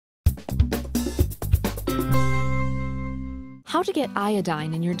How to get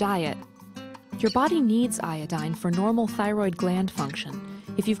iodine in your diet. Your body needs iodine for normal thyroid gland function.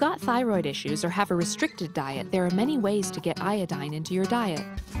 If you've got thyroid issues or have a restricted diet, there are many ways to get iodine into your diet.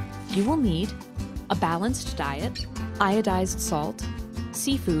 You will need a balanced diet, iodized salt,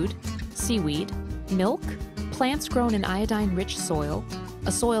 seafood, seaweed, milk, plants grown in iodine-rich soil,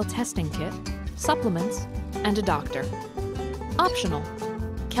 a soil testing kit, supplements, and a doctor. Optional: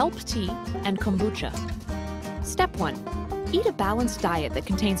 kelp tea and kombucha. Step 1. Eat a balanced diet that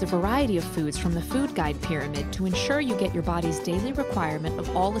contains a variety of foods from the food guide pyramid to ensure you get your body's daily requirement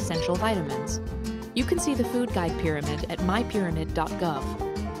of all essential vitamins. You can see the food guide pyramid at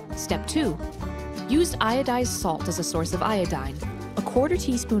mypyramid.gov. Step 2. Use iodized salt as a source of iodine. A quarter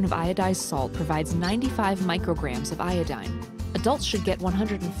teaspoon of iodized salt provides 95 micrograms of iodine. Adults should get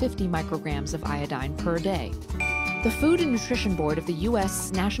 150 micrograms of iodine per day. The Food and Nutrition Board of the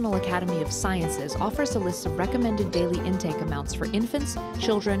U.S. National Academy of Sciences offers a list of recommended daily intake amounts for infants,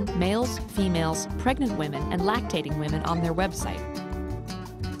 children, males, females, pregnant women, and lactating women on their website.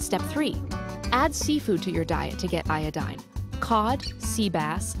 Step 3. Add seafood to your diet to get iodine. Cod, sea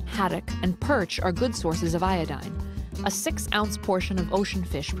bass, haddock, and perch are good sources of iodine. A 6-ounce portion of ocean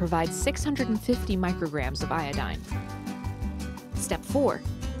fish provides 650 micrograms of iodine. Step 4.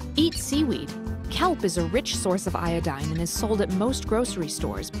 Eat seaweed. Kelp is a rich source of iodine and is sold at most grocery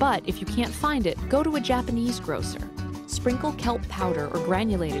stores, but if you can't find it, go to a Japanese grocer. Sprinkle kelp powder or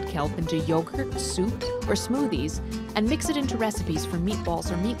granulated kelp into yogurt, soup, or smoothies, and mix it into recipes for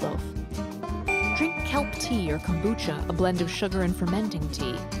meatballs or meatloaf. Drink kelp tea or kombucha, a blend of sugar and fermenting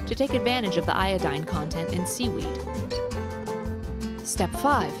tea, to take advantage of the iodine content in seaweed. Step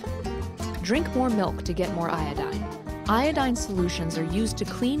 5. Drink more milk to get more iodine. Iodine solutions are used to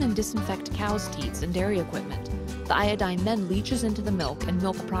clean and disinfect cows' teats and dairy equipment. The iodine then leaches into the milk and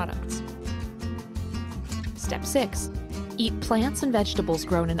milk products. Step 6. Eat plants and vegetables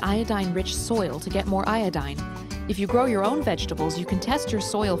grown in iodine-rich soil to get more iodine. If you grow your own vegetables, you can test your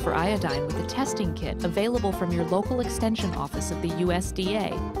soil for iodine with a testing kit available from your local extension office of the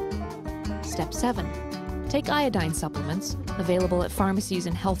USDA. Step 7. Take iodine supplements, available at pharmacies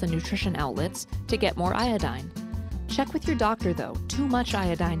and health and nutrition outlets, to get more iodine. Check with your doctor, though. Too much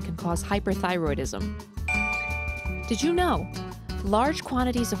iodine can cause hyperthyroidism. Did you know? Large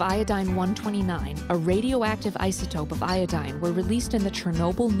quantities of iodine-129, a radioactive isotope of iodine, were released in the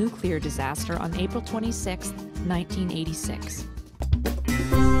Chernobyl nuclear disaster on April 26, 1986.